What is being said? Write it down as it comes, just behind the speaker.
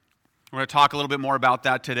We're going to talk a little bit more about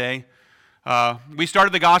that today. We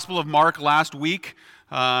started the Gospel of Mark last week,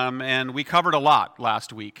 and we covered a lot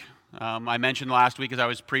last week. I mentioned last week as I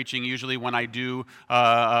was preaching, usually when I do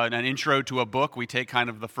an intro to a book, we take kind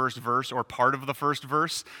of the first verse or part of the first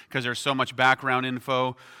verse because there's so much background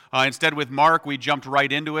info. Instead, with Mark, we jumped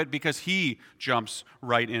right into it because he jumps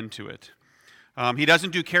right into it. He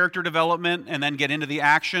doesn't do character development and then get into the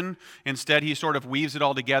action. Instead, he sort of weaves it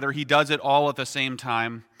all together. He does it all at the same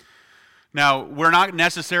time. Now, we're not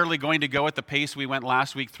necessarily going to go at the pace we went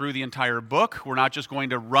last week through the entire book. We're not just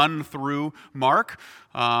going to run through Mark,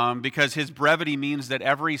 because his brevity means that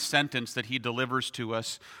every sentence that he delivers to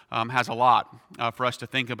us has a lot for us to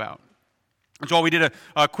think about. And so we did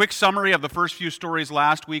a quick summary of the first few stories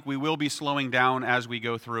last week. We will be slowing down as we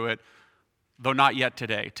go through it, though not yet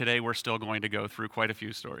today. Today we're still going to go through quite a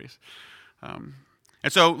few stories.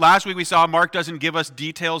 And so last week we saw Mark doesn't give us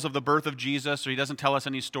details of the birth of Jesus, or he doesn't tell us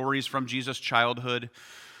any stories from Jesus' childhood.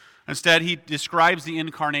 Instead, he describes the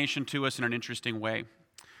incarnation to us in an interesting way.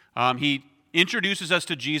 He introduces us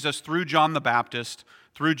to Jesus through John the Baptist,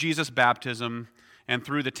 through Jesus' baptism, and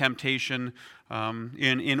through the temptation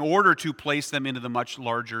in order to place them into the much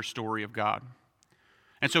larger story of God.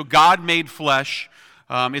 And so God made flesh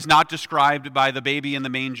is not described by the baby in the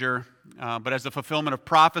manger, but as the fulfillment of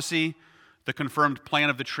prophecy, the confirmed plan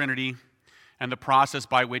of the Trinity, and the process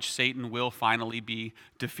by which Satan will finally be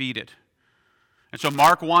defeated. And so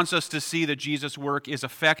Mark wants us to see that Jesus' work is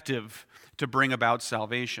effective to bring about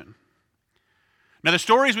salvation. Now, the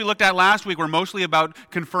stories we looked at last week were mostly about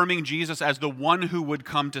confirming Jesus as the one who would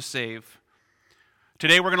come to save.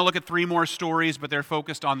 Today we're going to look at 3 more stories, but they're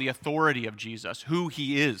focused on the authority of Jesus, who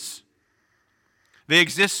he is. They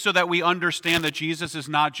exist so that we understand that Jesus is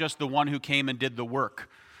not just the one who came and did the work.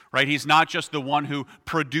 Right? He's not just the one who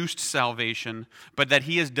produced salvation, but that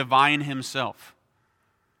he is divine himself,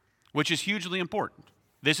 which is hugely important.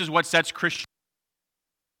 This is what sets Christianity.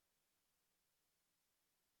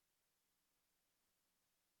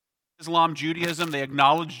 Islam, Judaism, they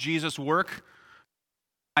acknowledge Jesus' work,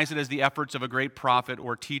 recognize it as the efforts of a great prophet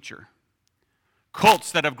or teacher.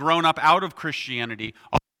 Cults that have grown up out of Christianity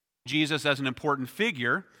Jesus as an important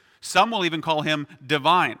figure. Some will even call him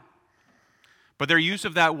divine. But their use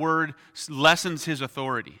of that word lessens his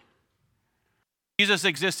authority. Jesus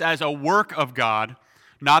exists as a work of God,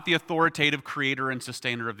 not the authoritative creator and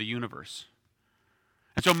sustainer of the universe.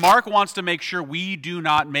 And so Mark wants to make sure we do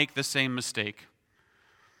not make the same mistake.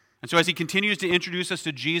 And so as he continues to introduce us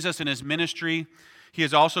to Jesus and his ministry, he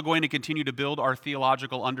is also going to continue to build our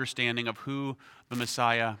theological understanding of who the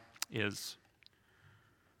Messiah is.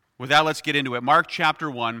 With that, let's get into it. Mark chapter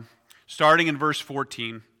 1, starting in verse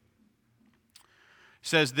 14.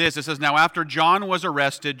 Says this, it says, "Now after John was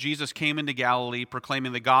arrested, Jesus came into Galilee,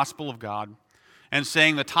 proclaiming the gospel of God, and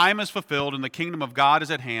saying, 'The time is fulfilled, and the kingdom of God is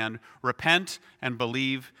at hand. Repent and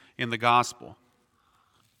believe in the gospel.'"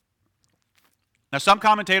 Now some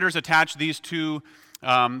commentators attach these 2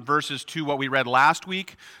 verses to what we read last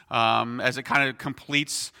week, as it kind of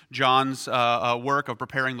completes John's work of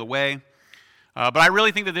preparing the way. But I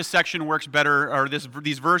really think that this section works better, or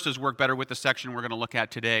these verses work better with the section we're going to look at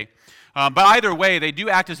today. But either way, they do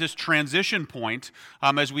act as this transition point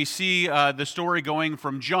as we see the story going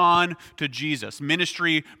from John to Jesus.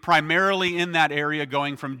 Ministry primarily in that area,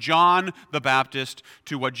 going from John the Baptist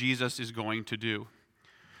to what Jesus is going to do.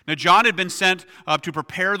 Now, John had been sent to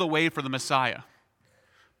prepare the way for the Messiah.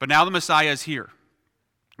 But now the Messiah is here.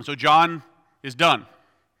 And so John is done.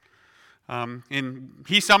 And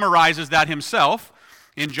he summarizes that himself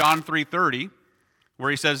in John 3:30, where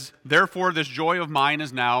he says, "Therefore this joy of mine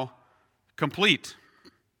is now complete.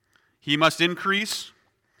 He must increase,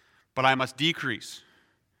 but I must decrease."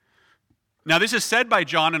 Now this is said by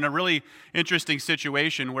John in a really interesting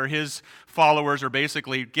situation where his followers are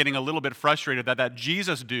basically getting a little bit frustrated that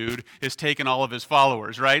Jesus dude is taking all of his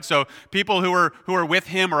followers, right? So people who are with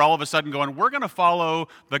him are all of a sudden going, "We're going to follow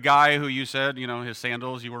the guy who you said, his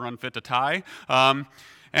sandals you were unfit to tie."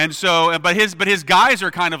 And so, but his guys are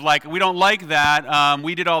kind of like, "We don't like that.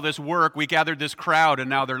 We did all this work. We gathered this crowd, and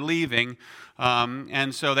now they're leaving."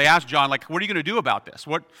 And so they ask John, like, "What are you going to do about this?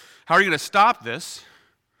 How are you going to stop this?"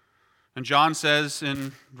 And John says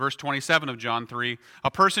in verse 27 of John 3,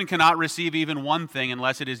 "A person cannot receive even one thing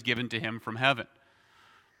unless it is given to him from heaven."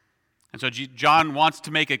 And so John wants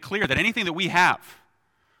to make it clear that anything that we have,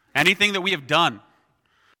 anything that we have done,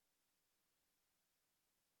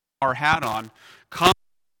 our hat on, comes.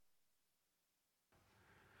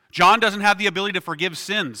 John doesn't have the ability to forgive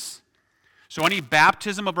sins. So any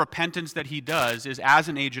baptism of repentance that he does is as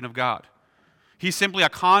an agent of God. He's simply a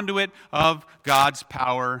conduit of God's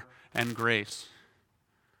power and grace.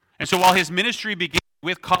 And so while his ministry begins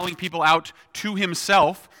with calling people out to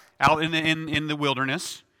himself out in the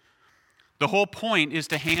wilderness, the whole point is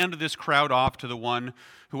to hand this crowd off to the one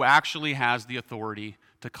who actually has the authority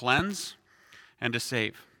to cleanse and to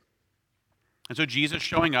save. And so Jesus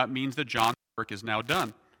showing up means that John's work is now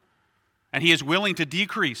done. And he is willing to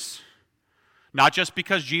decrease. Not just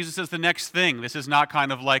because Jesus is the next thing. This is not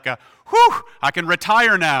kind of like a, whew, I can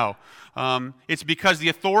retire now. It's because the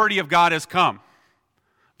authority of God has come.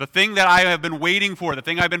 The thing that I have been waiting for, the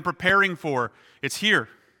thing I've been preparing for, it's here.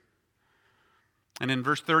 And in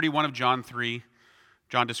verse 31 of John 3,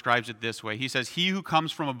 John describes it this way. He says, "He who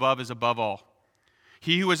comes from above is above all.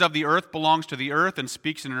 He who is of the earth belongs to the earth and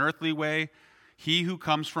speaks in an earthly way. He who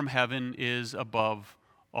comes from heaven is above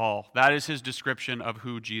all." That is his description of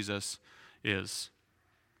who Jesus is.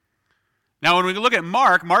 Now, when we look at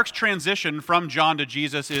Mark's transition from John to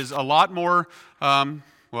Jesus is a lot more,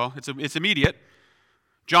 it's immediate.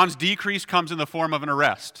 John's decrease comes in the form of an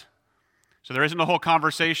arrest. So there isn't a whole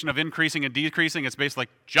conversation of increasing and decreasing. It's basically like,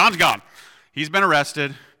 John's gone. He's been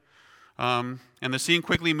arrested. And the scene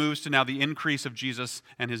quickly moves to now the increase of Jesus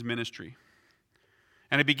and his ministry.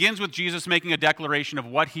 And it begins with Jesus making a declaration of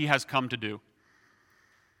what he has come to do.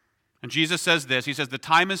 And Jesus says this, he says, "The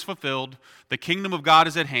time is fulfilled, the kingdom of God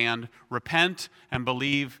is at hand, repent and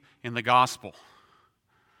believe in the gospel."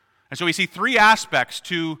 And so we see three aspects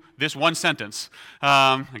to this one sentence.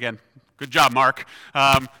 Again, good job, Mark.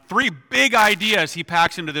 Three big ideas he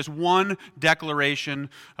packs into this one declaration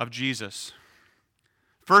of Jesus.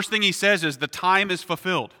 First thing he says is the time is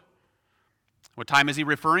fulfilled. What time is he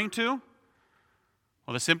referring to?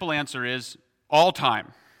 Well, the simple answer is all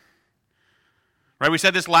time. Right, we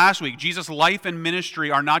said this last week. Jesus' life and ministry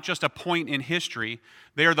are not just a point in history.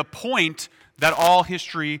 They are the point that all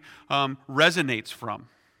history resonates from.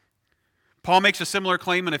 Paul makes a similar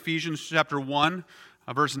claim in Ephesians chapter 1,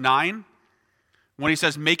 verse 9, when he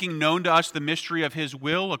says, "Making known to us the mystery of his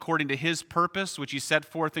will, according to his purpose, which he set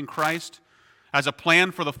forth in Christ, as a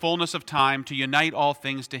plan for the fullness of time, to unite all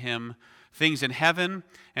things to him, things in heaven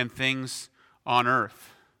and things on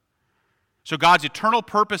earth." So God's eternal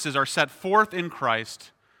purposes are set forth in Christ,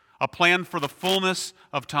 a plan for the fullness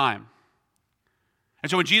of time. And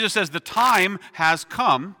so when Jesus says the time has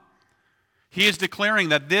come, he is declaring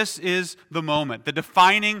that this is the moment, the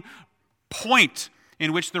defining point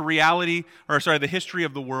in which the history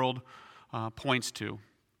of the world points to.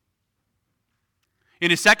 In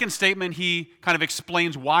his second statement, he kind of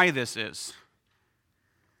explains why this is.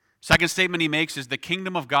 Second statement he makes is the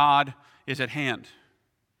kingdom of God is at hand.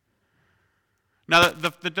 Now,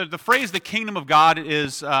 the phrase, the kingdom of God,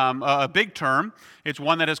 is a big term. It's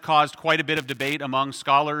one that has caused quite a bit of debate among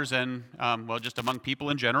scholars and, just among people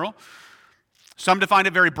in general. Some define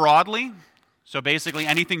it very broadly. So basically,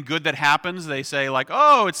 anything good that happens, they say like,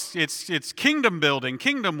 oh, it's kingdom building,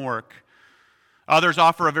 kingdom work. Others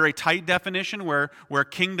offer a very tight definition where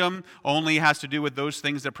kingdom only has to do with those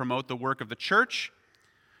things that promote the work of the church.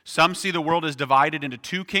 Some see the world as divided into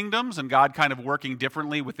two kingdoms and God kind of working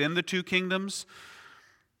differently within the two kingdoms.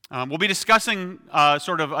 We'll be discussing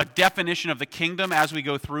sort of a definition of the kingdom as we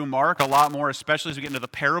go through Mark a lot more, especially as we get into the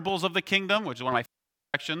parables of the kingdom, which is one of my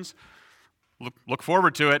favorite sections. Look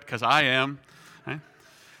forward to it, because I am. Okay?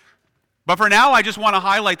 But for now, I just want to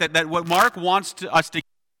highlight that what Mark wants us to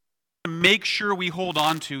make sure we hold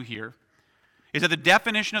on to here is that the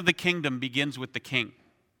definition of the kingdom begins with the king.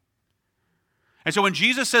 And so when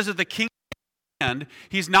Jesus says that the king is at hand,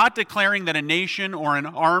 he's not declaring that a nation or an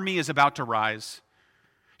army is about to rise.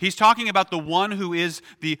 He's talking about the one who is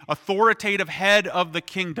the authoritative head of the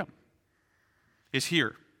kingdom is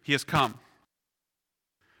here. He has come.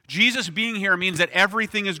 Jesus being here means that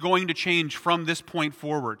everything is going to change from this point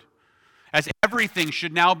forward, as everything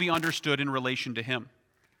should now be understood in relation to him.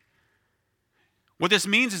 What this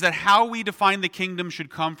means is that how we define the kingdom should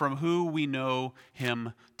come from who we know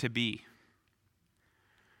him to be.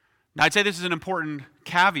 Now, I'd say this is an important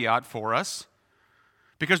caveat for us,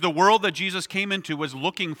 because the world that Jesus came into was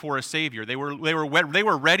looking for a Savior. They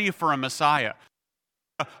were ready for a Messiah,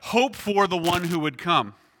 hope for the one who would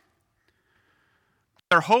come.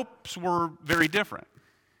 Their hopes were very different.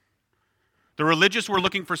 The religious were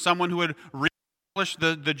looking for someone who would reestablish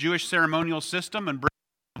the Jewish ceremonial system and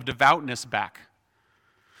bring devoutness back.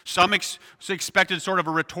 Some expected sort of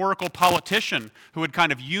a rhetorical politician who would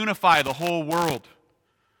kind of unify the whole world.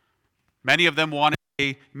 Many of them wanted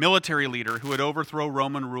a military leader who would overthrow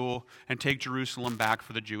Roman rule and take Jerusalem back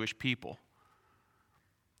for the Jewish people.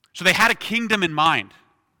 So they had a kingdom in mind.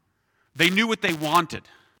 They knew what they wanted.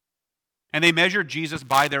 And they measured Jesus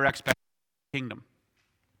by their expectation of the kingdom.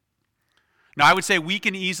 Now, I would say we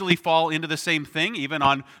can easily fall into the same thing, even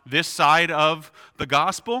on this side of the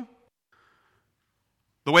gospel.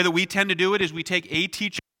 The way that we tend to do it is we take a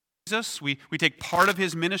teaching of Jesus, we take part of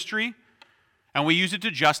his ministry, and we use it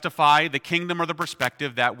to justify the kingdom or the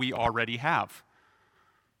perspective that we already have.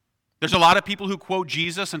 There's a lot of people who quote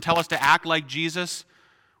Jesus and tell us to act like Jesus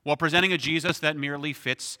while presenting a Jesus that merely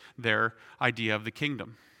fits their idea of the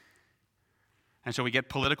kingdom. And so we get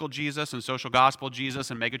political Jesus and social gospel Jesus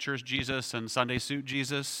and megachurch Jesus and Sunday suit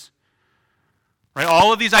Jesus. Right?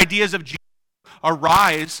 All of these ideas of Jesus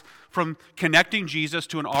arise from connecting Jesus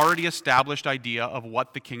to an already established idea of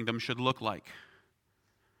what the kingdom should look like.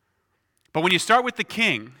 But when you start with the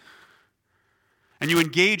king and you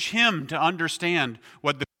engage him to understand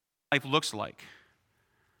what the life looks like,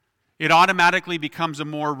 it automatically becomes a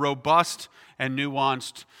more robust and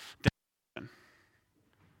nuanced definition.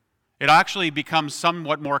 It actually becomes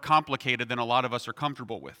somewhat more complicated than a lot of us are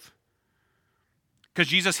comfortable with. Because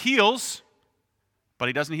Jesus heals, but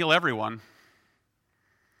he doesn't heal everyone.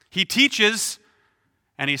 He teaches,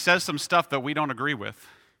 and he says some stuff that we don't agree with.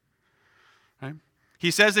 Right? He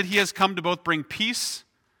says that he has come to both bring peace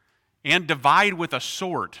and divide with a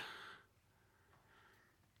sword.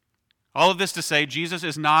 All of this to say, Jesus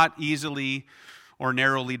is not easily or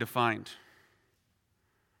narrowly defined.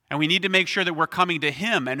 And we need to make sure that we're coming to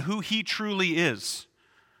him and who he truly is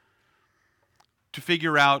to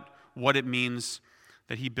figure out what it means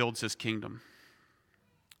that he builds his kingdom.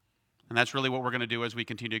 And that's really what we're going to do as we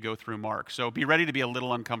continue to go through Mark. So be ready to be a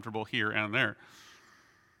little uncomfortable here and there.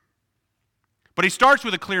 But he starts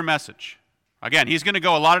with a clear message. Again, he's going to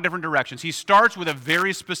go a lot of different directions. He starts with a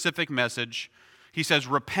very specific message. He says,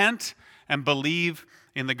 repent and believe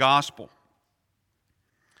in the gospel.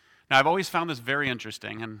 Now, I've always found this very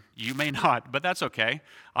interesting, and you may not, but that's okay.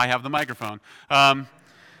 I have the microphone. At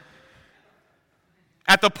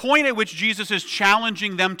the point at which Jesus is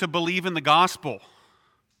challenging them to believe in the gospel,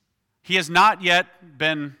 he has not yet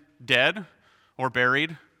been dead or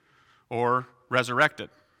buried or resurrected.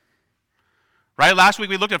 Right? Last week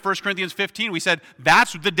we looked at 1 Corinthians 15. We said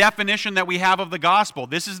that's the definition that we have of the gospel.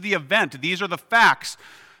 This is the event. These are the facts.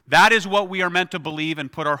 That is what we are meant to believe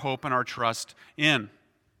and put our hope and our trust in.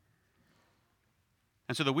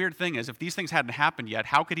 And so the weird thing is, if these things hadn't happened yet,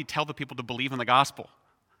 how could he tell the people to believe in the gospel?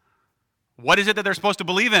 What is it that they're supposed to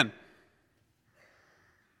believe in?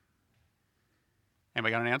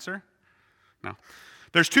 Anybody got an answer? No.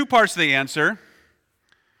 There's two parts to the answer.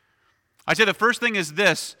 I'd say the first thing is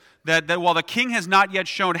this, that while the king has not yet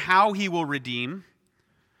shown how he will redeem,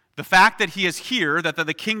 the fact that he is here, that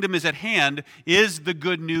the kingdom is at hand, is the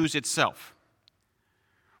good news itself.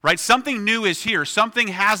 Right? Something new is here. Something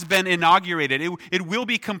has been inaugurated. It will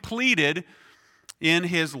be completed in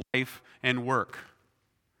his life and work.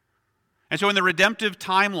 And so in the redemptive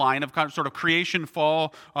timeline of sort of creation,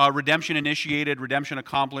 fall, redemption initiated, redemption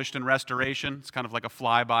accomplished, and restoration, it's kind of like a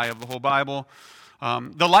flyby of the whole Bible,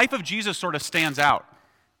 the life of Jesus sort of stands out.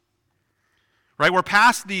 Right? We're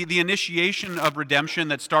past the initiation of redemption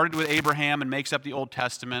that started with Abraham and makes up the Old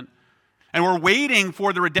Testament. And we're waiting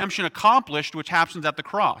for the redemption accomplished, which happens at the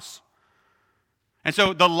cross. And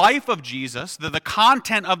so the life of Jesus, the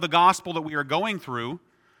content of the gospel that we are going through,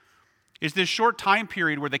 is this short time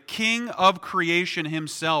period where the King of creation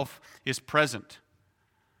himself is present,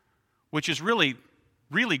 which is really,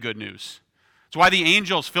 really good news. It's why the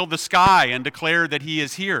angels filled the sky and declared that he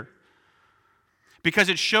is here. Because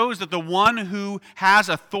it shows that the one who has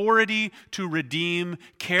authority to redeem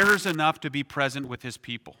cares enough to be present with his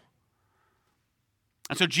people.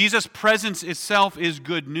 And so Jesus' presence itself is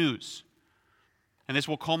good news. And this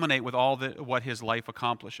will culminate with all what his life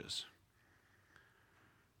accomplishes.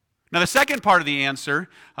 Now, the second part of the answer,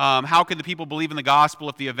 how can the people believe in the gospel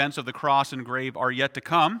if the events of the cross and grave are yet to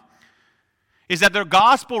come, is that the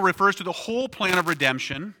gospel refers to the whole plan of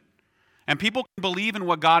redemption, and people can believe in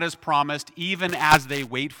what God has promised even as they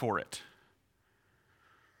wait for it.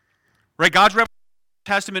 Right? God's revelation in the Old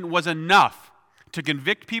Testament was enough to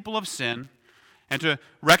convict people of sin and to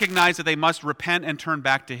recognize that they must repent and turn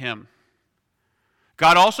back to him.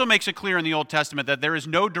 God also makes it clear in the Old Testament that there is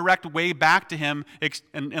no direct way back to him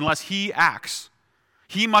unless he acts.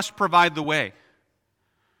 He must provide the way.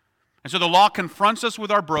 And so the law confronts us with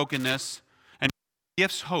our brokenness and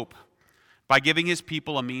gives hope by giving his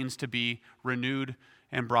people a means to be renewed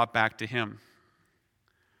and brought back to him.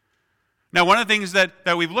 Now, one of the things that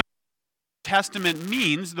we've looked at, Testament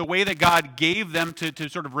means, the way that God gave them to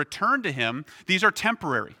sort of return to him, these are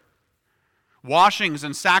temporary. Washings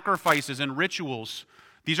and sacrifices and rituals,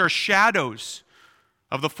 these are shadows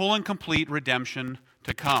of the full and complete redemption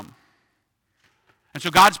to come. And so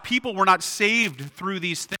God's people were not saved through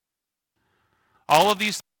these things. All of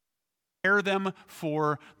these prepare them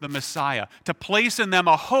for the Messiah, to place in them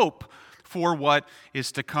a hope for what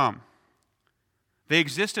is to come. They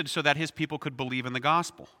existed so that his people could believe in the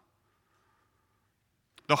gospel.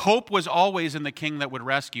 The hope was always in the king that would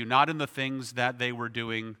rescue, not in the things that they were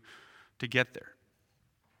doing to get there.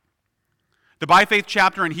 The by faith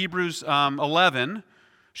chapter in Hebrews 11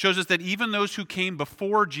 shows us that even those who came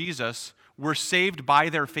before Jesus were saved by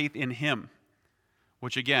their faith in him,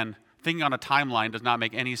 which again, thinking on a timeline does not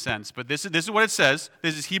make any sense. But this is what it says.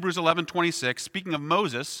 This is Hebrews 11:26. Speaking of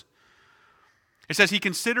Moses, it says, he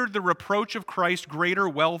considered the reproach of Christ greater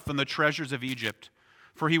wealth than the treasures of Egypt,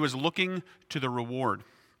 for he was looking to the reward.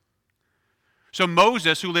 So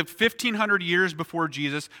Moses, who lived 1,500 years before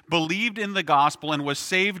Jesus, believed in the gospel and was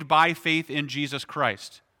saved by faith in Jesus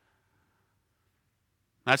Christ.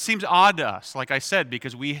 That seems odd to us, like I said,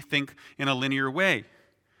 because we think in a linear way.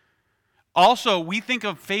 Also, we think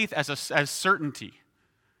of faith as certainty.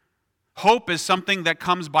 Hope is something that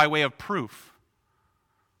comes by way of proof.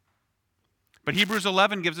 But Hebrews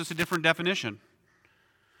 11 gives us a different definition.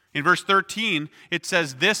 In verse 13, it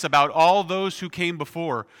says this about all those who came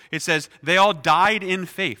before. It says, they all died in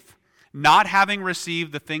faith, not having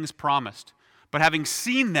received the things promised, but having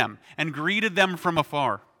seen them and greeted them from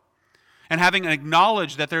afar, and having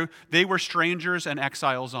acknowledged that they were strangers and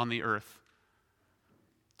exiles on the earth.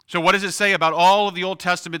 So what does it say about all of the Old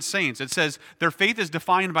Testament saints? It says their faith is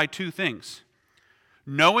defined by two things.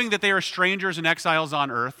 Knowing that they are strangers and exiles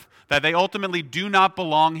on earth, that they ultimately do not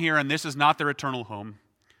belong here and this is not their eternal home.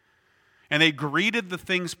 And they greeted the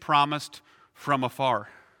things promised from afar.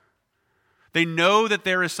 They know that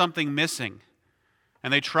there is something missing,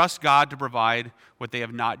 and they trust God to provide what they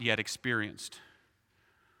have not yet experienced.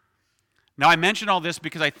 Now, I mention all this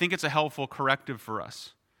because I think it's a helpful corrective for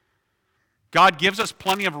us. God gives us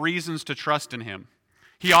plenty of reasons to trust in him.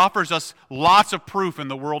 He offers us lots of proof in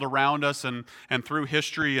the world around us and through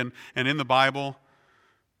history and in the Bible.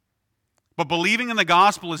 But believing in the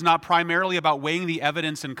gospel is not primarily about weighing the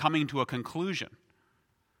evidence and coming to a conclusion.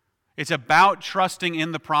 It's about trusting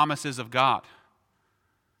in the promises of God.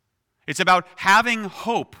 It's about having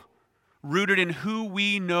hope rooted in who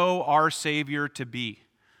we know our Savior to be.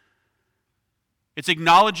 It's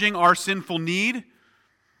acknowledging our sinful need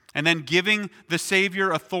and then giving the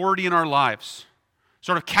Savior authority in our lives.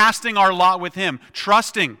 Sort of casting our lot with him,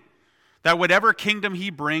 trusting that whatever kingdom he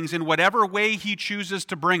brings, in whatever way he chooses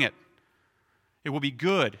to bring it, it will be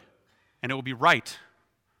good and it will be right.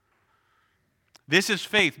 This is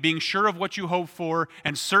faith, being sure of what you hope for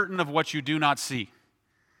and certain of what you do not see.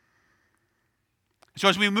 So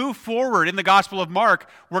as we move forward in the Gospel of Mark,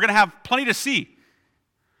 we're going to have plenty to see.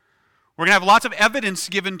 We're going to have lots of evidence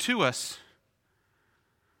given to us.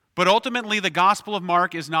 But ultimately, the Gospel of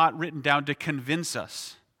Mark is not written down to convince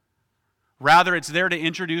us. Rather, it's there to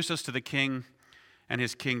introduce us to the King and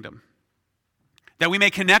his kingdom, that we may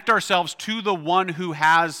connect ourselves to the one who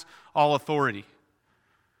has all authority.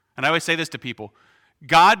 And I always say this to people,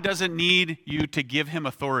 God doesn't need you to give him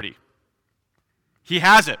authority. He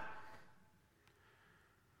has it.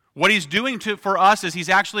 What he's doing for us is he's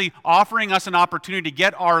actually offering us an opportunity to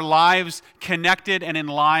get our lives connected and in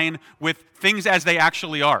line with things as they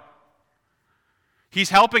actually are. He's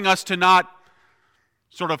helping us to not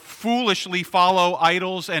sort of foolishly follow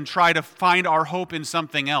idols and try to find our hope in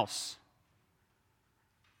something else.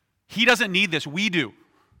 He doesn't need this. We do.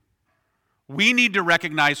 We need to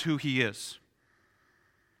recognize who he is.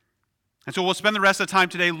 And so we'll spend the rest of the time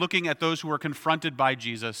today looking at those who are confronted by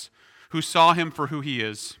Jesus, who saw him for who he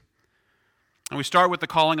is. And we start with the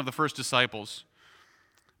calling of the first disciples.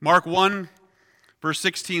 Mark 1, verse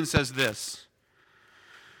 16 says this.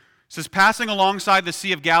 It says, passing alongside the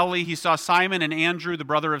Sea of Galilee, he saw Simon and Andrew, the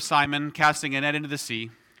brother of Simon, casting a net into the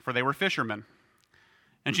sea, for they were fishermen.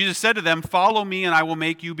 And Jesus said to them, follow me, and I will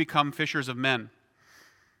make you become fishers of men.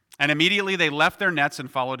 And immediately they left their nets and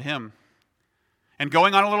followed him. And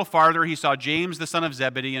going on a little farther, he saw James, the son of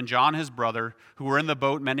Zebedee, and John, his brother, who were in the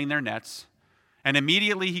boat mending their nets. And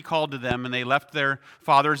immediately he called to them, and they left their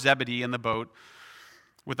father Zebedee in the boat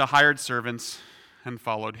with the hired servants and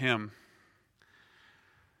followed him.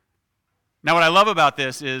 Now, what I love about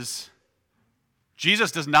this is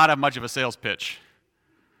Jesus does not have much of a sales pitch,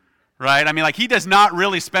 right? I mean, he does not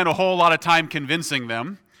really spend a whole lot of time convincing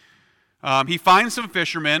them. He finds some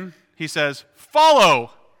fishermen. He says,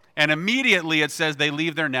 follow. And immediately it says they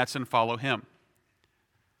leave their nets and follow him.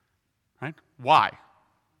 Right? Why?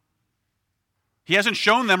 He hasn't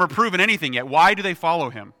shown them or proven anything yet. Why do they follow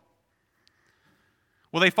him?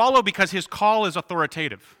 Well, they follow because his call is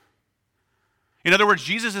authoritative. In other words,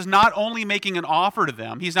 Jesus is not only making an offer to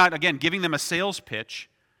them, he's not, again, giving them a sales pitch.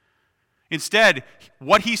 Instead,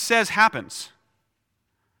 what he says happens.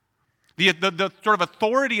 The sort of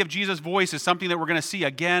authority of Jesus' voice is something that we're going to see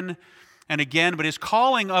again and again, but his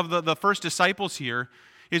calling of the first disciples here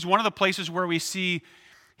is one of the places where we see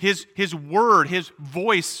his word, his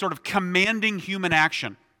voice sort of commanding human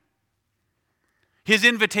action. His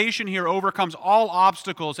invitation here overcomes all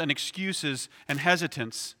obstacles and excuses and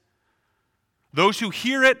hesitance. Those who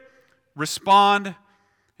hear it respond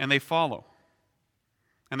and they follow.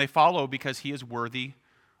 And they follow because he is worthy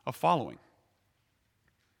of following.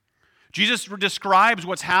 Jesus describes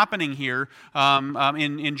what's happening here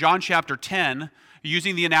in John chapter 10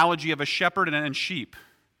 using the analogy of a shepherd and sheep.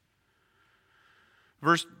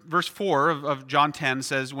 Verse 4 of John 10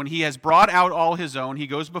 says, when he has brought out all his own, he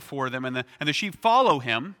goes before them, and the sheep follow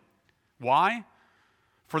him. Why?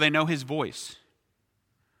 For they know his voice.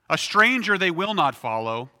 A stranger they will not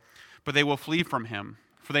follow, but they will flee from him,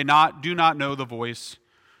 for they do not know the voice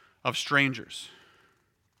of strangers.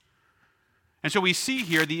 And so we see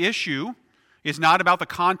here the issue is not about the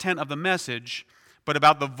content of the message, but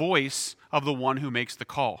about the voice of the one who makes the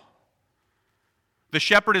call. The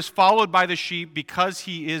shepherd is followed by the sheep because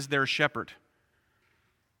he is their shepherd.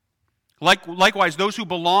 Likewise, those who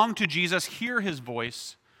belong to Jesus hear his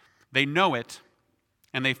voice, they know it,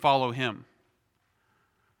 and they follow him.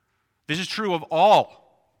 This is true of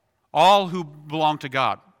all who belong to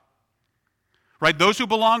God. Right? Those who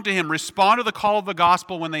belong to him respond to the call of the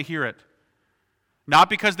gospel when they hear it. Not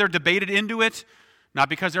because they're debated into it, not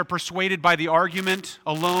because they're persuaded by the argument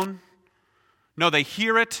alone. No, they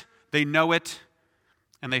hear it, they know it,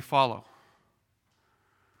 and they follow.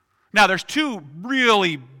 Now, there's two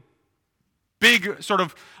really big sort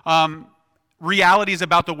of realities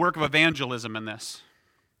about the work of evangelism in this.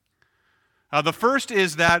 The first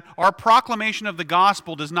is that our proclamation of the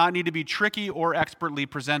gospel does not need to be tricky or expertly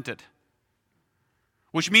presented,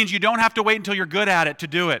 which means you don't have to wait until you're good at it to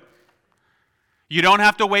do it. You don't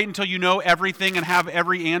have to wait until you know everything and have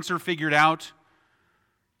every answer figured out.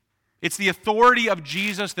 It's the authority of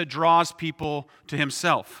Jesus that draws people to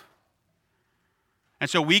himself. And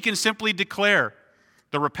so we can simply declare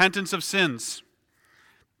the repentance of sins,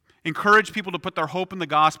 encourage people to put their hope in the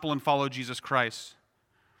gospel and follow Jesus Christ.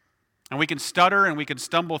 And we can stutter and we can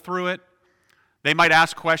stumble through it. They might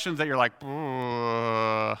ask questions that you're like,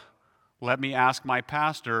 let me ask my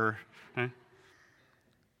pastor.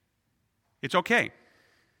 It's okay.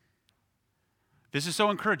 This is so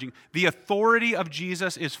encouraging. The authority of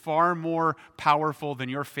Jesus is far more powerful than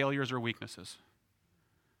your failures or weaknesses.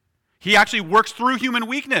 He actually works through human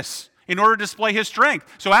weakness in order to display his strength.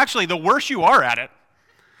 So actually, the worse you are at it,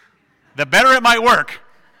 the better it might work.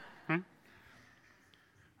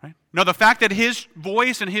 Right? No, the fact that his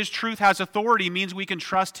voice and his truth has authority means we can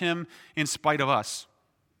trust him in spite of us.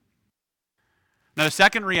 Now, the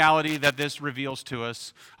second reality that this reveals to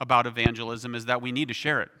us about evangelism is that we need to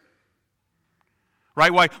share it.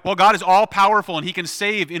 Right? Why? Well, God is all-powerful and he can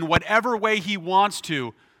save in whatever way he wants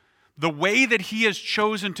to. The way that he has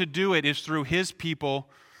chosen to do it is through his people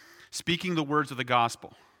speaking the words of the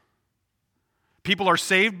gospel. People are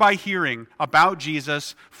saved by hearing about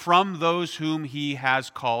Jesus from those whom he has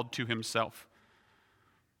called to himself.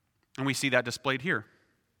 And we see that displayed here.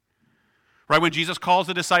 Right? When Jesus calls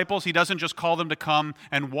the disciples, he doesn't just call them to come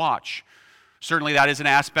and watch. Certainly that is an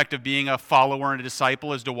aspect of being a follower and a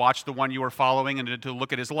disciple, is to watch the one you are following and to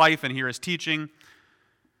look at his life and hear his teaching.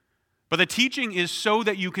 But the teaching is so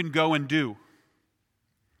that you can go and do.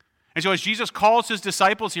 And so as Jesus calls his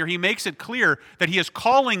disciples here, he makes it clear that he is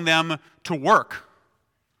calling them to work.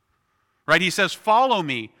 Right? He says, follow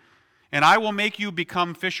me, and I will make you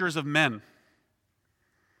become fishers of men.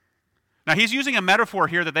 Now he's using a metaphor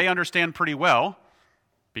here that they understand pretty well,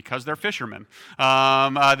 because they're fishermen.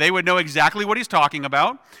 They would know exactly what he's talking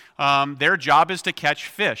about. Their job is to catch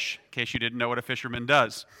fish, in case you didn't know what a fisherman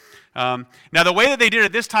does. Now, the way that they did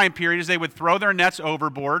it this time period is they would throw their nets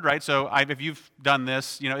overboard, right? So if you've done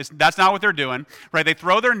this, that's not what they're doing, right? They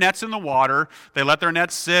throw their nets in the water. They let their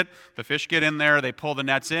nets sit. The fish get in there. They pull the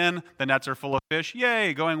nets in. The nets are full of fish.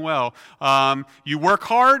 Yay, going well. You work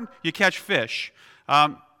hard, you catch fish.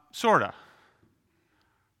 Sort of.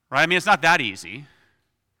 Right? I mean, it's not that easy.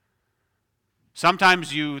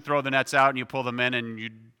 Sometimes you throw the nets out and you pull them in and you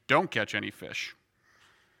don't catch any fish.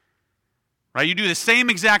 Right? You do the same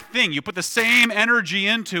exact thing. You put the same energy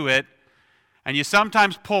into it, and you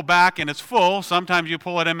sometimes pull back and it's full. Sometimes you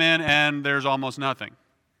pull it in and there's almost nothing.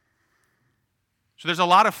 So there's a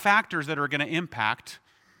lot of factors that are going to impact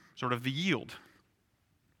sort of the yield.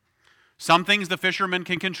 Some things the fishermen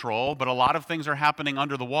can control, but a lot of things are happening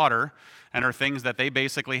under the water and are things that they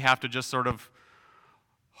basically have to just sort of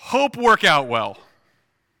hope work out well.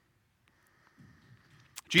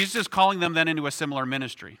 Jesus is calling them then into a similar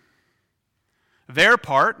ministry. Their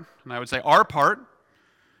part, and I would say our part,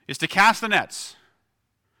 is to cast the nets,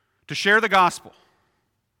 to share the gospel.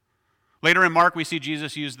 Later in Mark, we see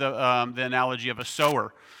Jesus use the analogy of a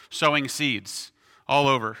sower sowing seeds all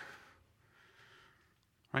over.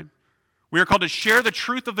 Right? We are called to share the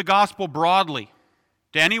truth of the gospel broadly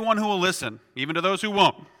to anyone who will listen, even to those who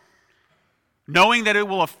won't, knowing that it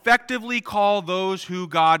will effectively call those who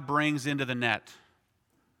God brings into the net.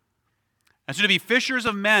 And so to be fishers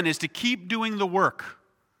of men is to keep doing the work,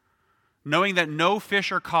 knowing that no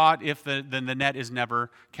fish are caught if the net is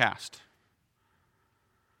never cast.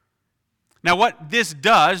 Now what this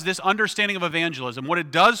does, this understanding of evangelism, what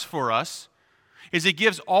it does for us is it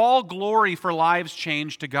gives all glory for lives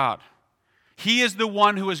changed to God. He is the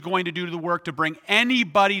one who is going to do the work to bring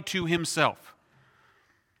anybody to himself.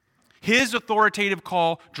 His authoritative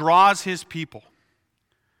call draws his people.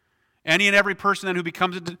 Any and every person then who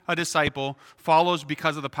becomes a disciple follows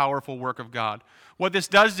because of the powerful work of God. What this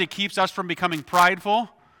does is it keeps us from becoming prideful.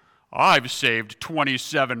 I've saved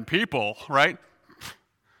 27 people, right?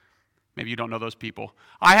 Maybe you don't know those people.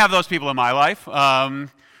 I have those people in my life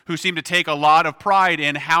who seem to take a lot of pride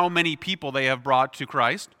in how many people they have brought to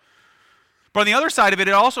Christ. But on the other side of it,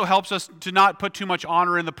 it also helps us to not put too much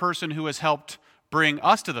honor in the person who has helped bring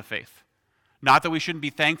us to the faith. Not that we shouldn't be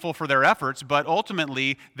thankful for their efforts, but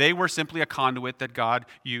ultimately they were simply a conduit that God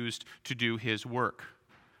used to do his work.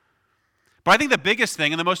 But I think the biggest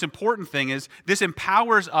thing and the most important thing is this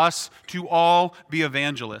empowers us to all be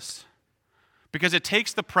evangelists, because it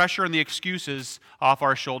takes the pressure and the excuses off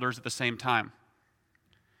our shoulders at the same time.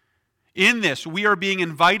 In this, we are being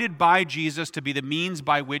invited by Jesus to be the means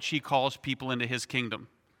by which he calls people into his kingdom.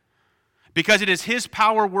 Because it is his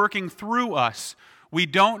power working through us, we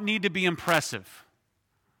don't need to be impressive,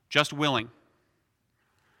 just willing.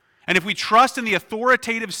 And if we trust in the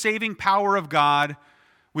authoritative saving power of God,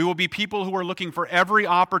 we will be people who are looking for every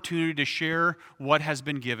opportunity to share what has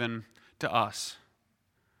been given to us.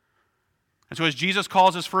 And so as Jesus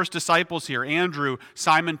calls his first disciples here, Andrew,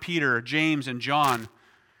 Simon Peter, James, and John,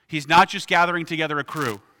 he's not just gathering together a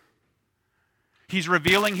crew. He's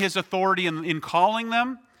revealing his authority in calling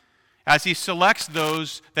them as he selects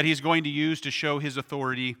those that he's going to use to show his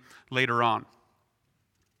authority later on.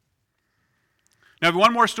 Now,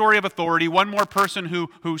 one more story of authority, one more person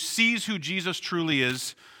who sees who Jesus truly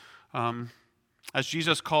is, as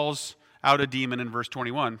Jesus calls out a demon in verse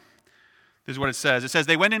 21. This is what it says. It says,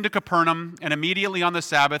 "They went into Capernaum, and immediately on the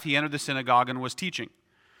Sabbath he entered the synagogue and was teaching.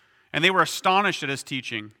 And they were astonished at his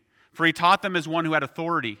teaching, for he taught them as one who had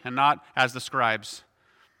authority, and not as the scribes.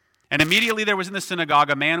 And immediately there was in the synagogue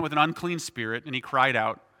a man with an unclean spirit, and he cried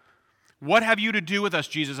out, 'What have you to do with us,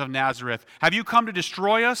 Jesus of Nazareth? Have you come to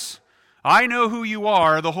destroy us? I know who you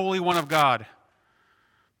are, the Holy One of God.'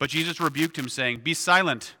 But Jesus rebuked him, saying, 'Be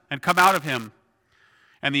silent, and come out of him.'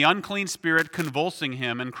 And the unclean spirit, convulsing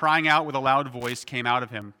him and crying out with a loud voice, came out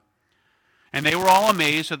of him. And they were all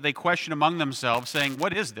amazed, so that they questioned among themselves, saying,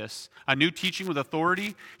 'What is this? A new teaching with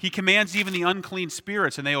authority? He commands even the unclean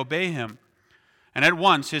spirits, and they obey him.' And at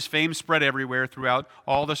once his fame spread everywhere throughout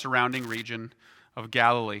all the surrounding region of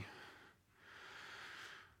Galilee."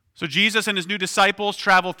 So Jesus and his new disciples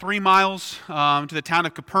travel 3 miles to the town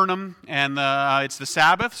of Capernaum, and it's the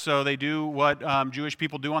Sabbath, so they do what Jewish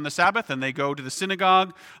people do on the Sabbath, and they go to the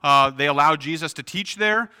synagogue. They allow Jesus to teach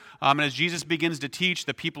there, and as Jesus begins to teach,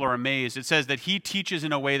 the people are amazed. It says that he teaches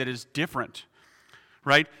in a way that is different,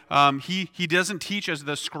 right? He doesn't teach as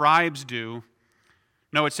the scribes do.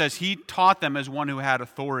 No, it says he taught them as one who had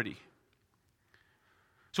authority.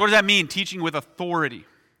 So what does that mean, teaching with authority?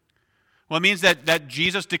 Well, it means that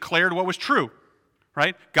Jesus declared what was true,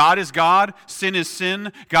 right? God is God, sin is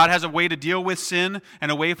sin. God has a way to deal with sin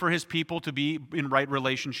and a way for his people to be in right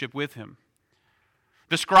relationship with him.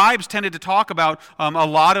 The scribes tended to talk about a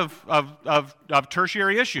lot of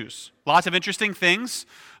tertiary issues, lots of interesting things,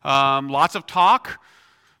 lots of talk,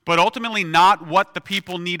 but ultimately not what the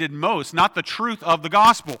people needed most, not the truth of the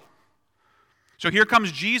gospel. So here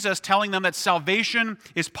comes Jesus telling them that salvation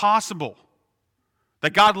is possible,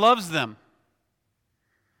 that God loves them.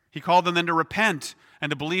 He called them then to repent and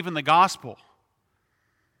to believe in the gospel.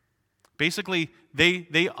 Basically,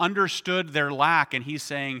 they understood their lack, and he's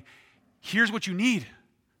saying, here's what you need.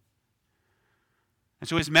 And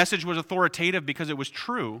so his message was authoritative because it was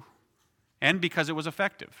true and because it was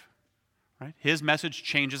effective. Right? His message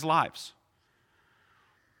changes lives.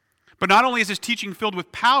 But not only is his teaching filled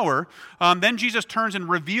with power, then Jesus turns and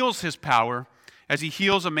reveals his power as he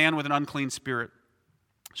heals a man with an unclean spirit.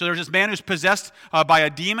 So there's this man who's possessed by a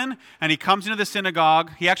demon, and he comes into the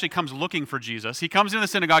synagogue. He actually comes looking for Jesus. He comes into the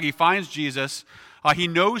synagogue, he finds Jesus, He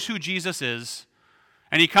knows who Jesus is,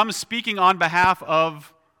 and he comes speaking on behalf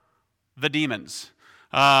of the demons.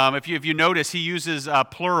 If you notice, he uses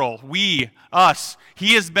plural, we, us.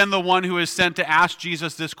 He has been the one who is sent to ask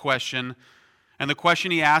Jesus this question, and the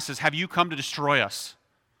question he asks is, have you come to destroy us?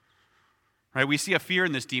 Right? We see a fear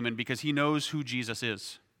in this demon because he knows who Jesus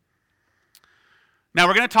is. Now,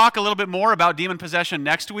 we're going to talk a little bit more about demon possession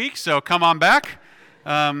next week, so come on back.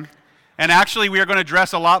 And actually, we are going to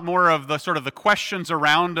address a lot more of the sort of the questions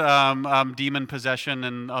around demon possession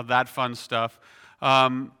and of that fun stuff.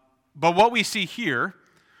 But what we see here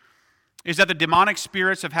is that the demonic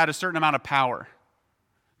spirits have had a certain amount of power.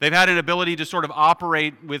 They've had an ability to sort of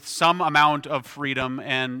operate with some amount of freedom,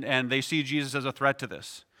 and they see Jesus as a threat to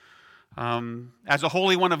this. As a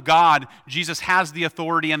Holy One of God, Jesus has the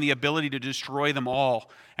authority and the ability to destroy them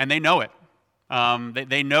all, and they know it.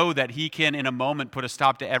 They know that he can, in a moment, put a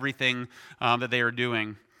stop to everything that they are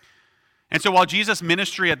doing. And so while Jesus'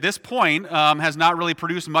 ministry at this point has not really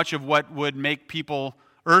produced much of what would make people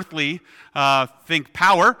earthly think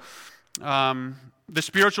power, the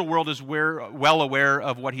spiritual world is well aware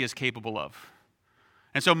of what he is capable of.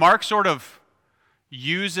 And so Mark sort of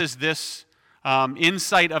uses this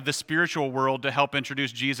insight of the spiritual world to help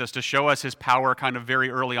introduce Jesus, to show us his power kind of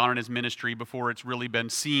very early on in his ministry before it's really been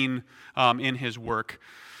seen in his work.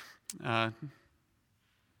 He's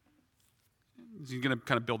going to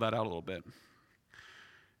kind of build that out a little bit.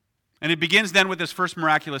 And it begins then with this first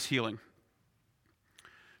miraculous healing.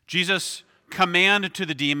 Jesus' command to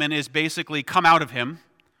the demon is basically come out of him,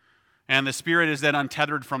 and the spirit is then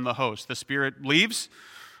untethered from the host. The spirit leaves.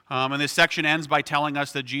 And this section ends by telling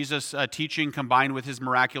us that Jesus' teaching combined with his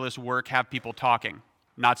miraculous work have people talking.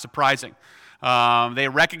 Not surprising. They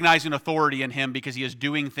recognize an authority in him because he is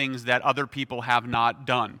doing things that other people have not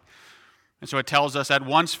done. And so it tells us at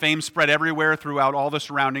once fame spread everywhere throughout all the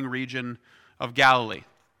surrounding region of Galilee.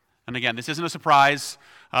 And again, this isn't a surprise.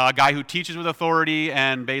 A guy who teaches with authority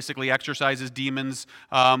and basically exorcises demons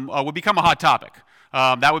would become a hot topic.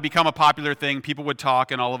 That would become a popular thing. People would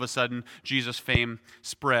talk, and all of a sudden, Jesus' fame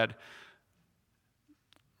spread.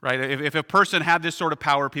 Right? If a person had this sort of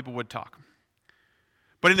power, people would talk.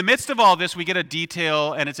 But in the midst of all this, we get a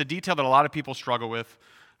detail, and it's a detail that a lot of people struggle with,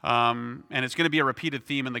 and it's going to be a repeated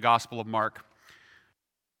theme in the Gospel of Mark,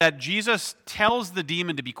 that Jesus tells the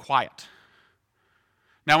demon to be quiet.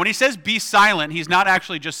 Now, when he says be silent, he's not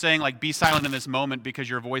actually just saying, like, be silent in this moment because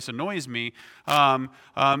your voice annoys me.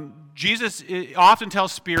 Jesus often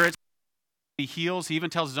tells spirits, he heals, he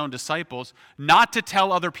even tells his own disciples, not to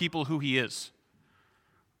tell other people who he is.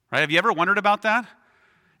 Right? Have you ever wondered about that?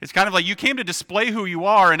 It's kind of like you came to display who you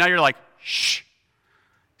are, and now you're like, shh.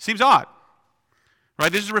 Seems odd.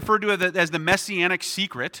 Right? This is referred to as the messianic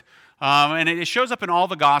secret, and it shows up in all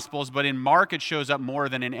the Gospels, but in Mark it shows up more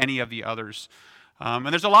than in any of the others. And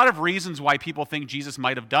there's a lot of reasons why people think Jesus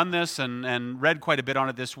might have done this, and read quite a bit on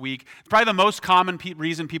it this week. Probably the most common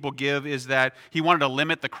reason people give is that he wanted to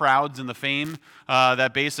limit the crowds and the fame,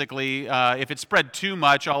 that basically if it spread too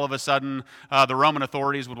much, all of a sudden the Roman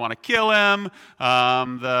authorities would want to kill him.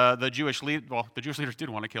 The Jewish leaders did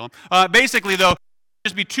want to kill him. Basically, though, there'd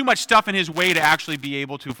just be too much stuff in his way to actually be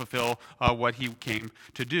able to fulfill what he came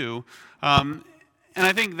to do. And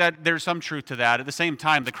I think that there's some truth to that. At the same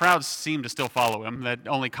time, the crowds seem to still follow him. That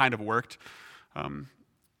only kind of worked.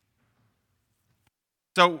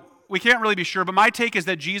 So we can't really be sure, but my take is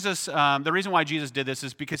that Jesus, the reason why Jesus did this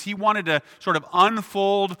is because he wanted to sort of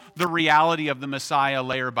unfold the reality of the Messiah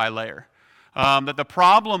layer by layer. That the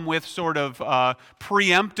problem with sort of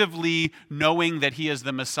preemptively knowing that he is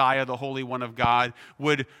the Messiah, the Holy One of God,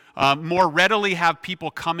 would more readily have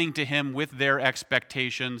people coming to him with their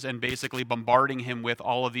expectations and basically bombarding him with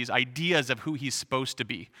all of these ideas of who he's supposed to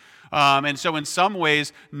be. And so in some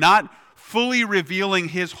ways, not fully revealing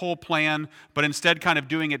his whole plan, but instead kind of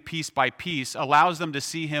doing it piece by piece, allows them to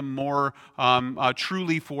see him more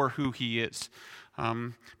truly for who he is.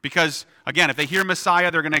 Because, again, if they hear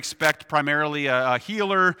Messiah, they're going to expect primarily a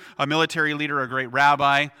healer, a military leader, a great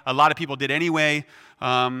rabbi. A lot of people did anyway.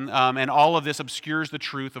 And all of this obscures the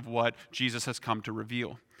truth of what Jesus has come to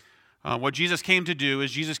reveal. What Jesus came to do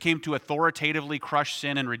is Jesus came to authoritatively crush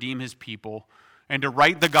sin and redeem his people and to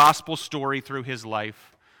write the gospel story through his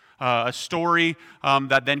life. A story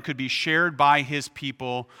that then could be shared by his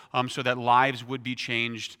people so that lives would be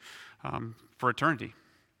changed for eternity.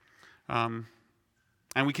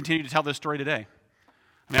 And we continue to tell this story today.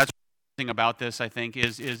 I mean, that's the thing about this, I think,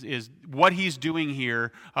 is what he's doing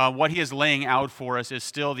here, what he is laying out for us is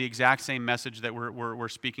still the exact same message that we're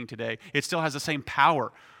speaking today. It still has the same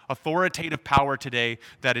power, authoritative power today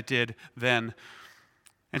that it did then.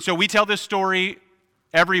 And so we tell this story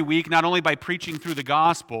every week, not only by preaching through the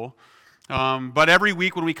gospel, but every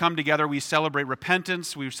week when we come together, we celebrate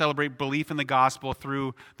repentance, we celebrate belief in the gospel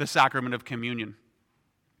through the sacrament of communion.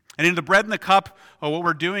 And in the bread and the cup, what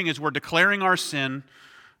we're doing is we're declaring our sin,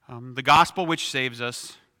 the gospel which saves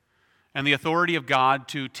us, and the authority of God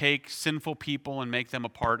to take sinful people and make them a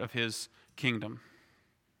part of his kingdom.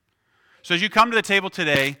 So as you come to the table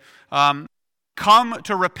today, come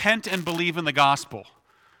to repent and believe in the gospel.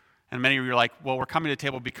 And many of you are like, well, we're coming to the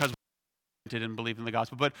table because we repented and believed in the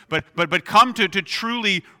gospel. But come to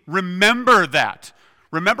truly remember that.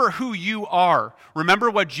 Remember who you are.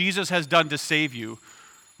 Remember what Jesus has done to save you.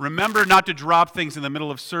 Remember not to drop things in the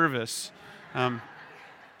middle of service.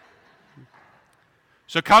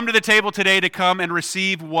 So come to the table today to come and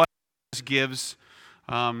receive what Jesus gives,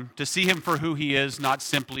 to see him for who he is, not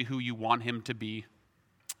simply who you want him to be.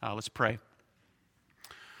 Let's pray.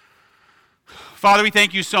 Father, we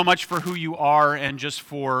thank you so much for who you are and just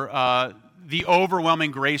for the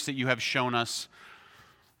overwhelming grace that you have shown us.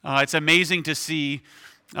 It's amazing to see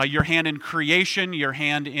your hand in creation, your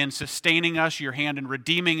hand in sustaining us, your hand in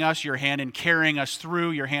redeeming us, your hand in carrying us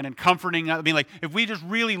through, your hand in comforting us. I mean, like, if we just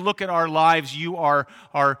really look at our lives, you are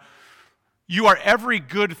every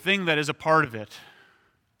good thing that is a part of it.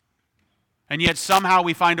 And yet somehow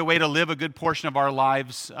we find a way to live a good portion of our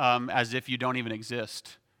lives as if you don't even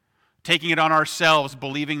exist. Taking it on ourselves,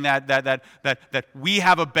 believing that we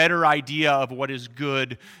have a better idea of what is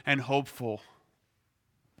good and hopeful.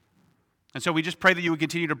 And so we just pray that you would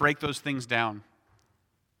continue to break those things down.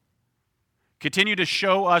 Continue to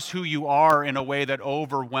show us who you are in a way that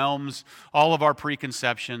overwhelms all of our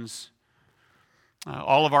preconceptions,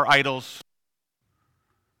 all of our idols.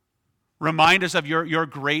 Remind us of your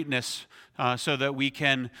greatness so that we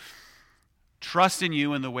can trust in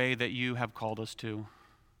you in the way that you have called us to.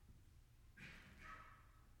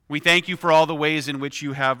 We thank you for all the ways in which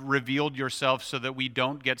you have revealed yourself so that we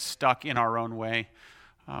don't get stuck in our own way.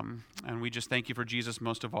 And we just thank you for Jesus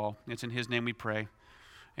most of all. It's in his name we pray.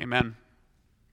 Amen.